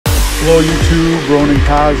Hello YouTube, Ronan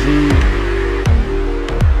Kazi.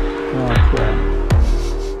 Oh crap.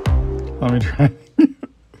 Let me try.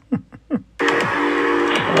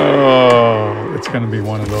 Oh, it's going to be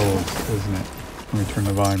one of those, isn't it? Let me turn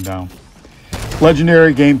the volume down.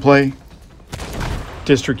 Legendary gameplay,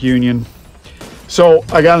 District Union. So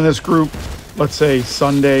I got in this group, let's say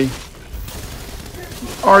Sunday.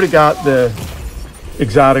 Already got the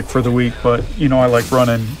exotic for the week, but you know I like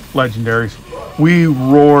running legendaries. We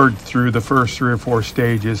roared through the first 3 or 4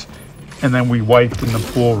 stages, and then we wiped in the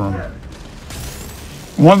pool room.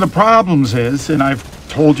 One of the problems is, and I've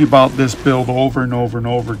told you about this build over and over and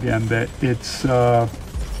over again, that it's a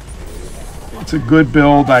good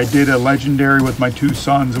build. I did a legendary with my 2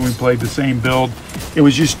 sons, and we played the same build. It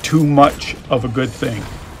was just too much of a good thing.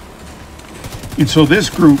 And so this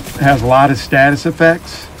group has a lot of status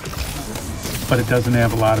effects, but it doesn't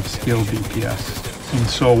have a lot of skill DPS. And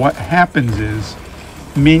so what happens is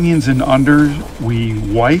minions and unders we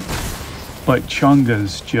wipe, but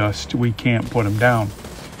chungas just, we can't put them down.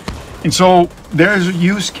 And so there's a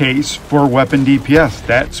use case for weapon DPS.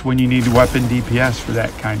 That's when you need weapon DPS for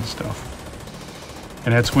that kind of stuff.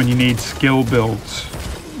 And that's when you need skill builds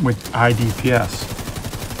with high DPS.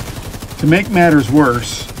 To make matters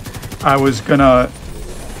worse, I was gonna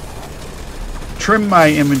trim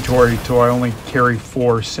my inventory till I only carry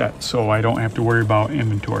 4 sets, so I don't have to worry about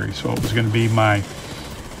inventory. So it was going to be my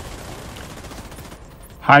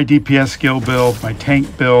high DPS skill build, my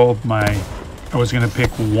tank build, I was going to pick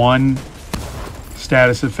 1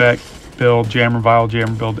 status effect build, jammer vial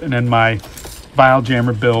jammer build, and then my vial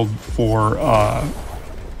jammer build for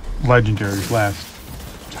legendaries, last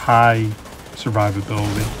high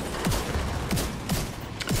survivability.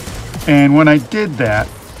 And when I did that,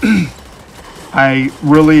 I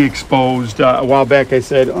really exposed, a while back I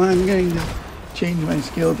said, oh, I'm going to change my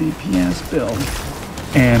skill DPS build.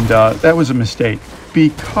 And that was a mistake,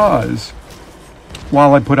 because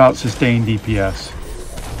while I put out sustained DPS,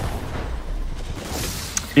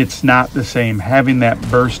 it's not the same. Having that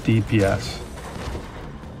burst DPS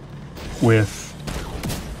with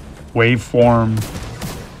waveform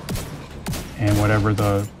and whatever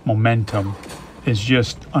the momentum is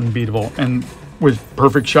just unbeatable. And with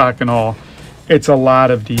perfect shock and all, it's a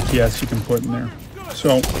lot of DPS you can put in there.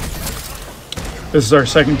 So this is our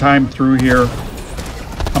second time through here.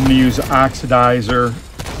 I'm going to use Oxidizer.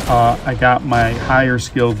 I got my higher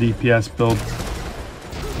skill DPS build.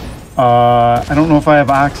 I don't know if I have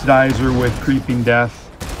Oxidizer with Creeping Death.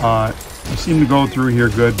 We seem to go through here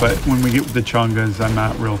good, but when we get with the Chungas, I'm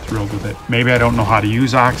not real thrilled with it. Maybe I don't know how to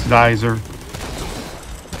use Oxidizer.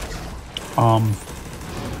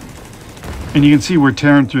 And you can see we're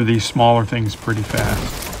tearing through these smaller things pretty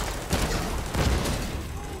fast.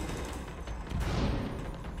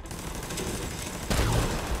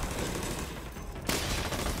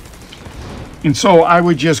 And so I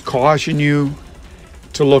would just caution you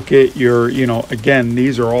to look at your, you know, again,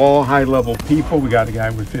 these are all high level people. We got a guy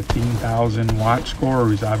with 15,000 watch score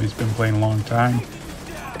who's obviously been playing a long time,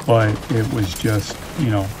 but it was just, you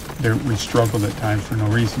know, we struggled at times for no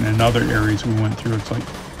reason. In other areas we went through, it's like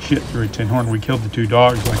shit through a tin horn. We killed the 2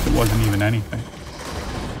 dogs like it wasn't even anything.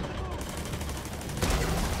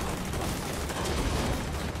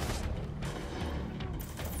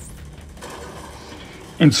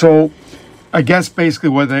 And so I guess basically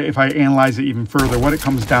if I analyze it even further, what it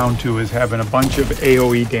comes down to is having a bunch of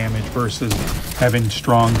AoE damage versus having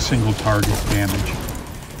strong single target damage.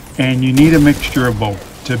 And you need a mixture of both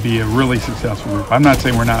to be a really successful group. I'm not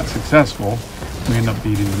saying we're not successful. We end up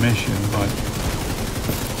beating the mission, but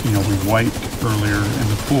you know, we wiped earlier in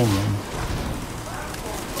the pool room.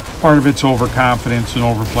 Part of it's overconfidence and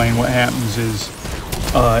overplaying. What happens is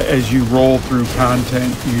as you roll through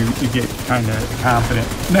content, you get kind of confident.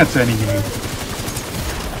 And that's any game.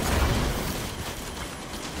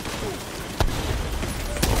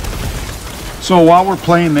 So while we're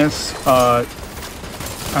playing this, I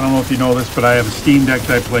don't know if you know this, but I have a Steam Deck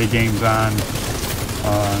that I play games on.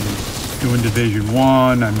 Doing Division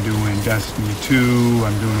 1, I'm doing Destiny 2,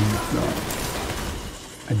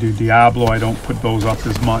 I do Diablo. I don't put those up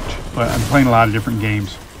as much, but I'm playing a lot of different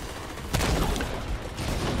games.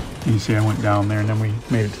 You see I went down there and then we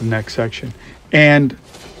made it to the next section. And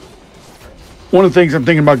one of the things I'm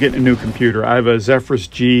thinking about getting a new computer. I have a Zephyrus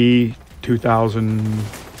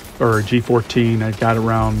G2000 or a G14. I got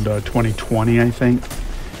around 2020, I think.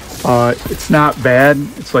 It's not bad.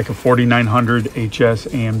 It's like a 4900 HS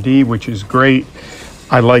AMD, which is great.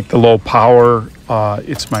 I like the low power.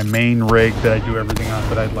 It's my main rig that I do everything on,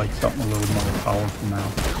 but I'd like something a little more powerful now.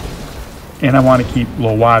 And I want to keep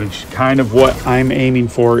low wattage. Kind of what I'm aiming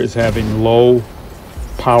for is having low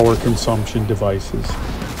power consumption devices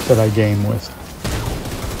that I game with.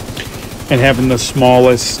 And having the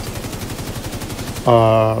smallest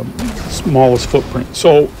footprint.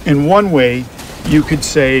 So in one way, you could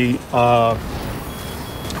say, I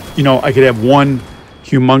could have one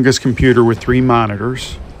humongous computer with 3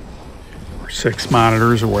 monitors, or 6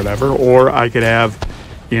 monitors, or whatever, or I could have,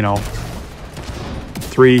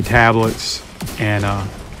 3 tablets and a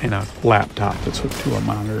laptop that's hooked to a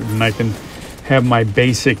monitor, and I can have my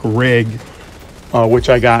basic rig, which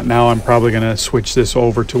I got now. I'm probably going to switch this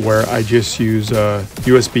over to where I just use a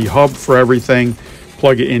USB hub for everything,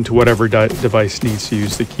 plug it into whatever device needs to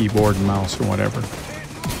use the keyboard and mouse or whatever.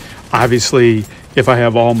 Obviously, if I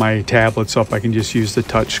have all my tablets up, I can just use the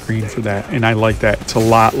touch screen for that, and I like that. It's a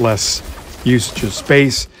lot less usage of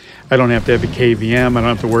space. I don't have to have a KVM. I don't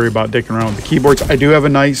have to worry about dicking around with the keyboards. I do have a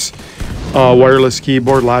nice wireless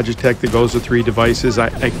keyboard, Logitech, that goes with 3 devices.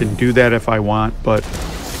 I can do that if I want, but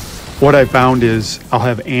what I found is I'll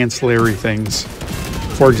have ancillary things.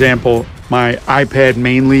 For example, my iPad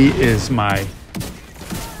mainly is my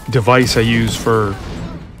device I use for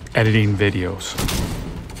editing videos.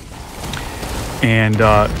 And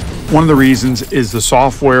one of the reasons is the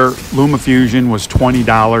software. LumaFusion was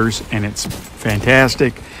 $20 and it's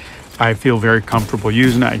fantastic. I feel very comfortable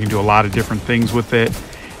using it. I can do a lot of different things with it.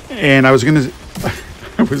 And I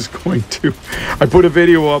put a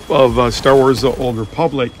video up of Star Wars The Old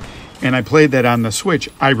Republic, and I played that on the Switch.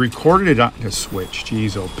 I recorded it on the Switch,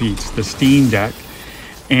 geez, oh Pete's, the Steam Deck.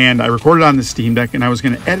 And I recorded on the Steam Deck, and I was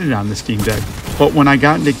going to edit on the Steam Deck. But when I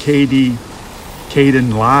got into Caden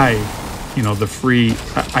Live, the free,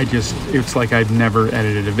 it's like I've never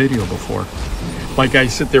edited a video before. Like I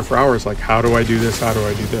sit there for hours, like, how do I do this? How do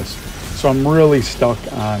I do this? So I'm really stuck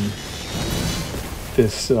on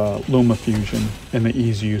this LumaFusion and the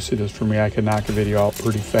easy use it is for me. I can knock a video out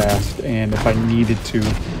pretty fast, and if I needed to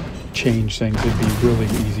change things, it'd be really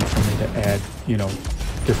easy for me to add,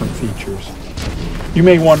 different features. You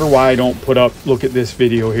may wonder why I don't put up, look at this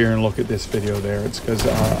video here and look at this video there. It's because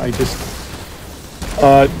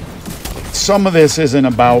some of this isn't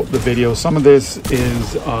about the video. Some of this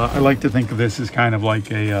is, I like to think of this as kind of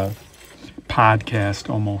like a podcast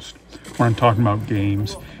almost, where I'm talking about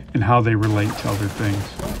games and how they relate to other things.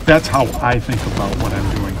 That's how I think about what I'm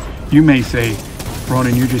doing. You may say,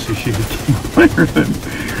 Ronan, you're just a shitty game player that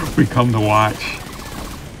we come to watch,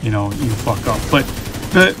 you fuck up. But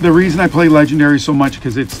the reason I play Legendary so much,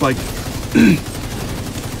 because it's like,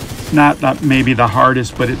 not maybe the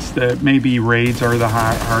hardest, but it's maybe raids are the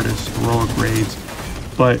hardest, heroic raids.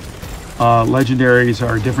 But Legendaries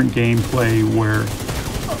are a different gameplay where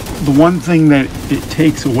the one thing that it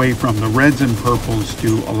takes away from the reds and purples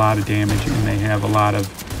do a lot of damage, and they have a lot of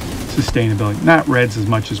sustainability. Not reds as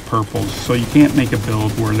much as purples, so you can't make a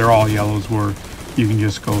build where they're all yellows where you can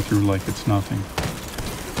just go through like it's nothing.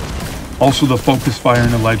 Also, the focus fire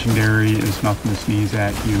in a Legendary is nothing to sneeze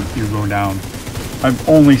at. You go down. I've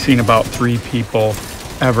only seen about 3 people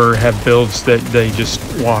ever have builds that they just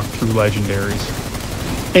walk through Legendaries,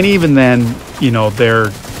 and even then,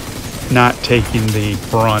 they're not taking the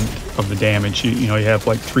brunt of the damage. You have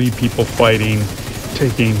like 3 people fighting,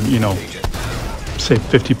 taking, say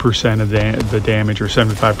 50% of the damage or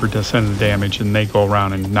 75% of the damage, and they go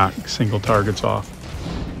around and knock single targets off.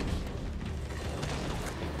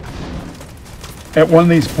 At one of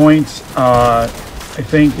these points, I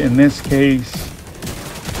think in this case,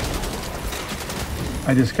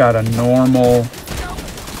 I just got a normal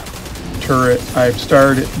turret. I've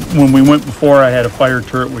started, when we went before, I had a fire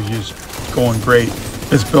turret, which is going great.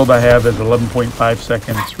 This build I have is 11.5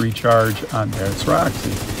 seconds recharge on there. It's Roxy.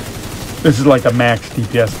 This is like a max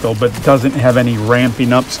DPS build, but it doesn't have any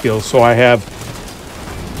ramping up skills. So I have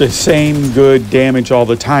the same good damage all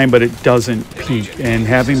the time, but it doesn't peak. And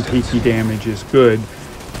having peaky damage is good.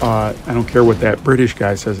 I don't care what that British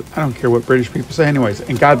guy says. I don't care what British people say anyways.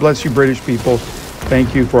 And God bless you, British people.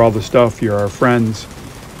 Thank you for all the stuff. You're our friends.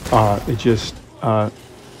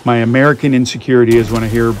 My American insecurity is when I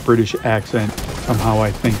hear a British accent, somehow I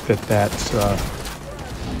think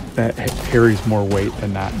that carries more weight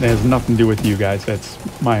than that. It has nothing to do with you guys. That's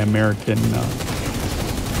my American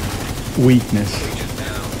weakness.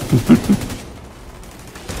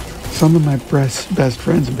 Some of my best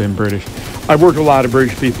friends have been British. I've worked with a lot of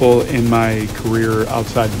British people in my career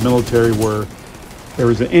outside the military, where there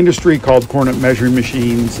was an industry called Cornet Measuring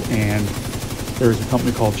Machines, and there's a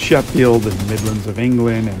company called Sheffield in the Midlands of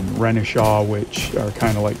England, and Renishaw, which are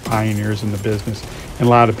kind of like pioneers in the business. And a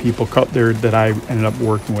lot of people that I ended up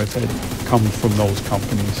working with had come from those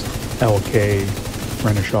companies, LK,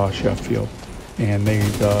 Renishaw, Sheffield. And they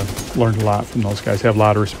learned a lot from those guys. Have a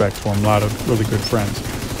lot of respect for them, a lot of really good friends.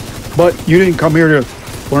 But you didn't come here to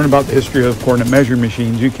learn about the history of coordinate measuring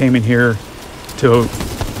machines. You came in here to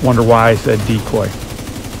wonder why I said decoy.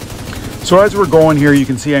 So as we're going here, you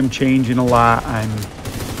can see I'm changing a lot. I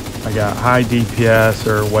got high DPS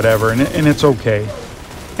or whatever, and it's okay.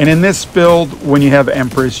 And in this build, when you have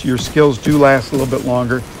Empress, your skills do last a little bit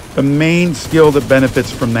longer. The main skill that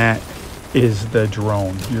benefits from that is the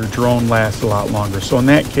drone. Your drone lasts a lot longer. So in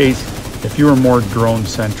that case, if you were more drone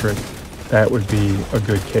centric, that would be a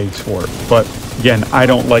good case for it. But again, I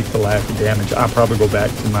don't like the lack of damage. I'll probably go back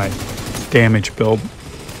to my damage build.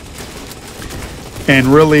 And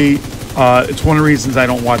really, it's one of the reasons I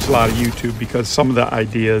don't watch a lot of YouTube, because some of the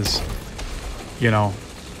ideas, you know,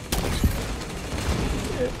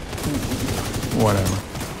 whatever.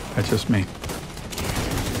 That's just me.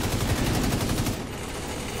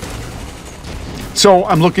 So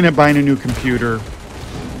I'm looking at buying a new computer.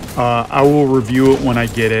 I will review it when I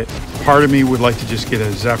get it. Part of me would like to just get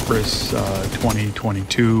a Zephyrus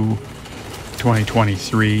 2022,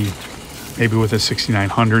 2023, maybe with a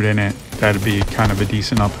 6900 in it. That'd be kind of a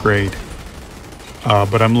decent upgrade.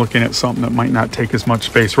 But I'm looking at something that might not take as much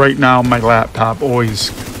space. Right now, my laptop always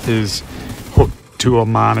is hooked to a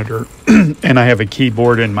monitor, and I have a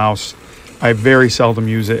keyboard and mouse. I very seldom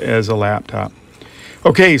use it as a laptop.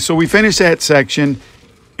 Okay, so we finished that section,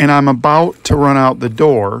 and I'm about to run out the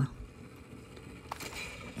door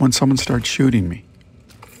when someone starts shooting me.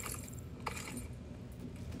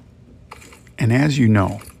 And as you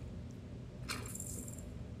know,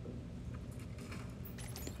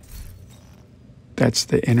 that's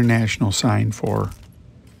the international sign for,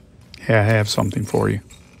 hey, I have something for you.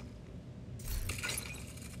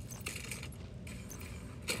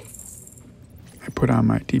 I put on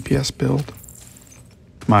my DPS build,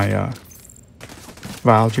 my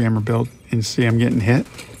vial jammer build, and see I'm getting hit.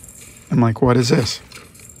 I'm like, what is this?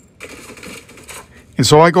 And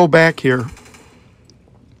so I go back here,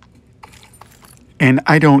 and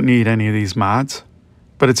I don't need any of these mods,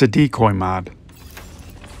 but it's a decoy mod.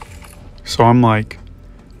 So I'm like,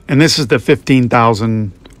 and this is the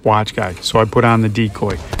 15,000 watch guy. So I put on the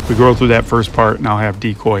decoy. We go through that first part, and I'll have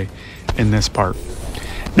decoy in this part.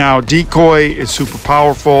 Now, decoy is super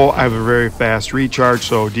powerful. I have a very fast recharge,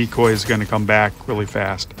 so decoy is going to come back really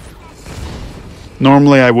fast.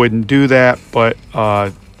 Normally, I wouldn't do that, but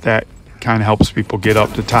that kind of helps people get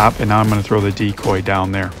up to top, and now I'm going to throw the decoy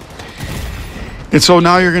down there. And so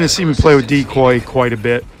now you're going to see me play with decoy quite a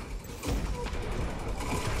bit.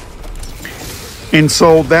 And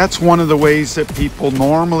so that's one of the ways that people,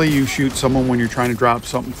 normally you shoot someone when you're trying to drop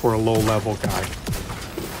something for a low level guy.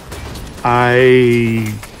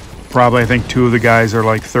 I think two of the guys are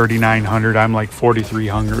like 3,900. I'm like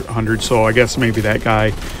 4,300. So I guess maybe that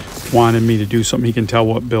guy wanted me to do something. He can tell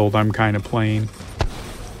what build I'm kind of playing.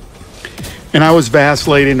 And I was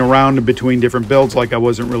vacillating around in between different builds, like I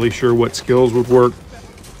wasn't really sure what skills would work.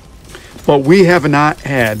 But we have not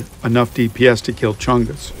had enough DPS to kill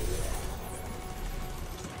Chungus.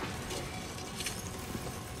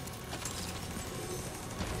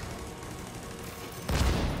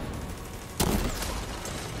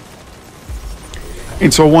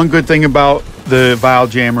 And so one good thing about the vial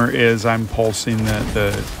jammer is I'm pulsing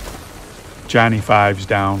the Johnny Fives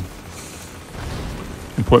down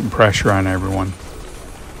and putting pressure on everyone.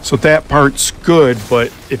 So that part's good, but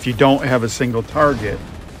if you don't have a single target,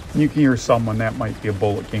 you can hear someone, that might be a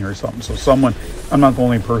Bullet King or something. So someone, I'm not the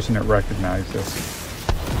only person that recognized this.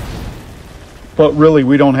 But really,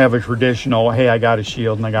 we don't have a traditional, hey, I got a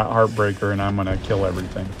shield and I got Heartbreaker and I'm gonna kill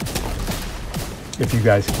everything if you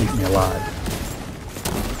guys keep me alive.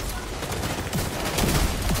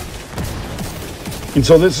 And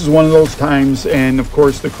so this is one of those times, and of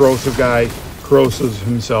course the corrosive guy corrosives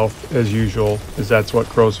himself as usual, because that's what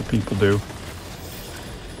corrosive people do.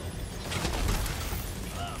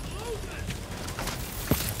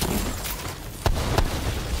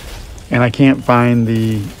 And I can't find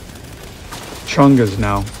the Chungas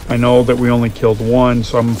now. I know that we only killed one,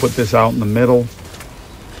 so I'm gonna put this out in the middle,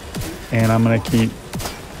 and I'm gonna keep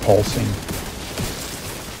pulsing.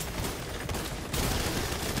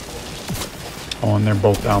 Oh, and they're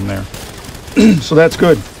both down there. So that's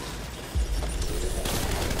good.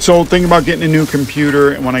 So thinking about getting a new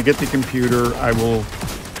computer, and when I get the computer, I will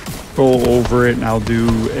go over it and I'll do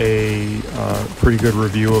a pretty good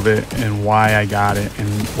review of it and why I got it and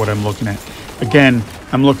what I'm looking at. Again,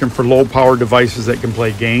 I'm looking for low power devices that can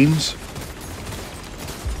play games,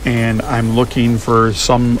 and I'm looking for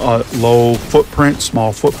some low footprint,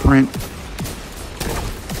 small footprint.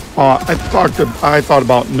 I thought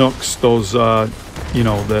about Nooks, those, you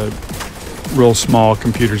know, the real small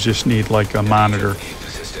computers just need like a monitor.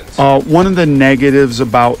 One of the negatives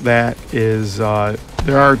about that is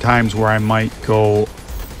there are times where I might go,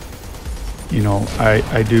 you know,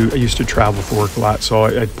 I used to travel for work a lot, so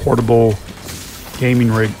a portable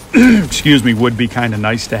gaming rig, excuse me, would be kind of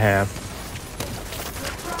nice to have.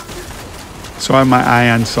 So I have my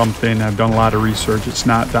eye on something. I've done a lot of research. It's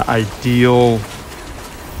not the ideal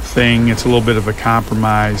thing. It's a little bit of a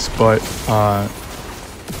compromise, but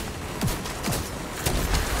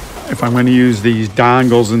if I'm going to use these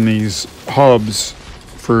dongles and these hubs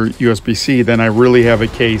for USB-C, then I really have a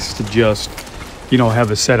case to just, you know,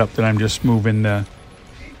 have a setup that I'm just moving the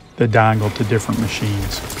dongle to different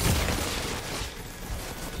machines.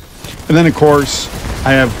 And then of course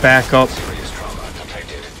I have backup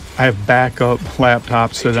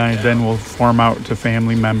laptops that I then will form out to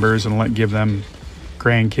family members and give them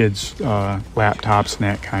grandkids laptops and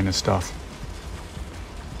that kind of stuff.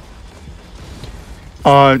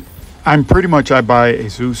 I'm pretty much, I buy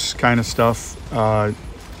Asus kind of stuff. I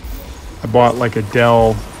bought like a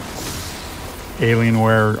Dell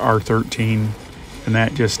Alienware R13, and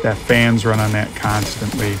that fans run on that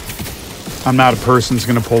constantly. I'm not a person who's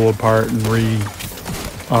going to pull apart and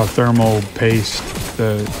thermal paste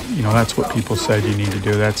you know, that's what people said you need to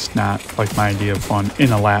do. That's not like my idea of fun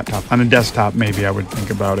in a laptop. On a desktop, maybe I would think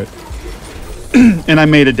about it. And I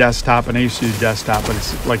made a desktop, and I used to use desktop, but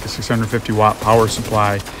it's like a 650 watt power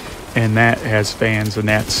supply, and that has fans, and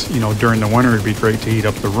that's, you know, during the winter it'd be great to heat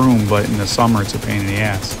up the room, but in the summer it's a pain in the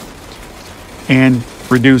ass. And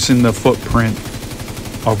reducing the footprint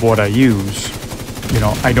of what I use. You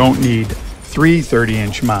know, I don't need 3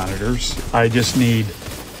 30-inch monitors. I just need,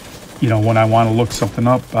 you know, when I want to look something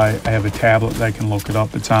up, I have a tablet that I can look it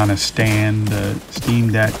up. It's on a stand,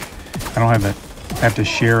 Steam Deck. I have to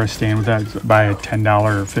share a stand with that. Buy a $10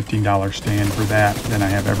 or $15 stand for that. Then I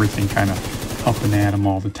have everything kind of up and at 'em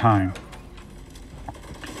all the time.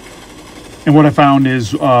 And what I found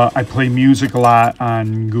is I play music a lot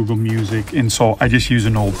on Google Music, and so I just use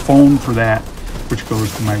an old phone for that, which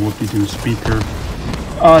goes to my whoopie-doo speaker.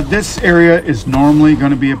 This area is normally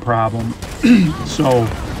going to be a problem, so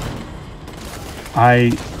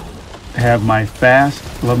I have my fast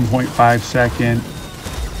 11.5 second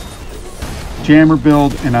jammer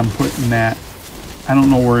build, and I'm putting that, I don't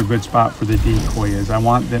know where a good spot for the decoy is. I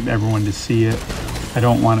want everyone to see it. I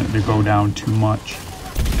don't want it to go down too much.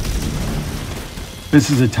 This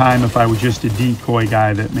is a time if I was just a decoy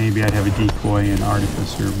guy that maybe I'd have a decoy and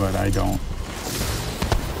artificer, but I don't.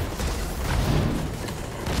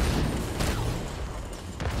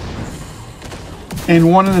 And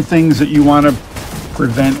one of the things that you want to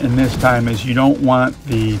prevent in this time is you don't want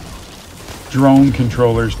the drone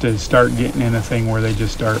controllers to start getting in a thing where they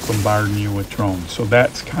just start bombarding you with drones. So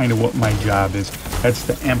that's kind of what my job is. That's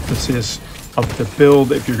the emphasis of the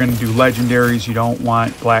build. If you're going to do legendaries, you don't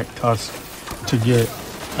want Black Tusk to get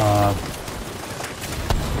a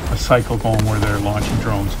cycle going where they're launching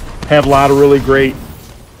drones. Have a lot of really great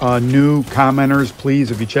new commenters.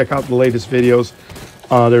 Please, if you check out the latest videos,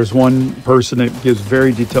 there's one person that gives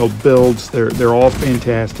very detailed builds. They're all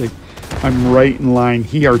fantastic. I'm right in line.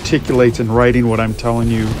 He articulates in writing what I'm telling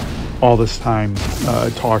you all this time,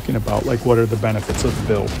 talking about like what are the benefits of the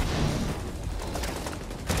build.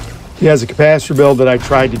 He has a capacitor build that I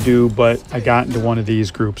tried to do, but I got into one of these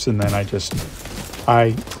groups, and then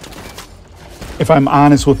if I'm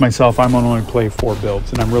honest with myself, I'm going to only play 4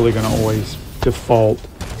 builds, and I'm really going to always default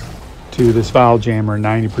to this valve jammer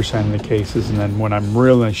 90% of the cases, and then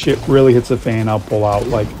when shit really hits the fan, I'll pull out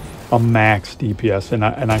like a max DPS, and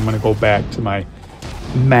I'm going to go back to my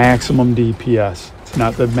maximum DPS. It's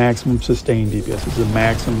not the maximum sustained DPS, it's the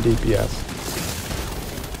maximum DPS.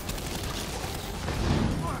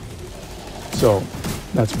 So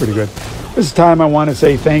that's pretty good. This time I want to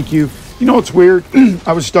say thank you. You know, it's weird.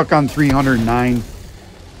 I was stuck on 309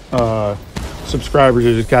 subscribers. I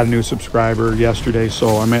just got a new subscriber yesterday,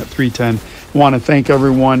 so I'm at 310. I want to thank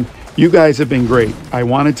everyone. You guys have been great. I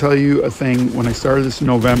want to tell you a thing. When I started this in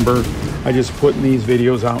November, I just put these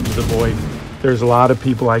videos out into the void. There's a lot of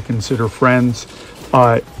people I consider friends.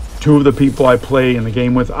 2 of the people I play in the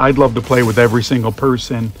game with, I'd love to play with every single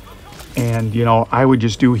person. And, you know, I would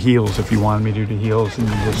just do heals if you wanted me to do heals and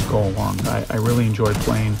just go along. I really enjoy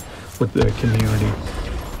playing with the community.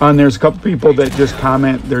 And there's a couple people that just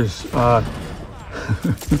comment. There's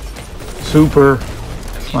Super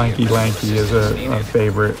Slanky Lanky is a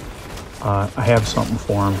favorite. I have something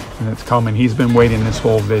for him, and it's coming. He's been waiting this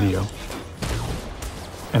whole video,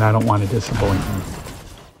 and I don't want to disappoint him.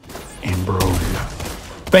 And bro,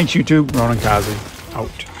 thanks YouTube. Ronan Kazi out.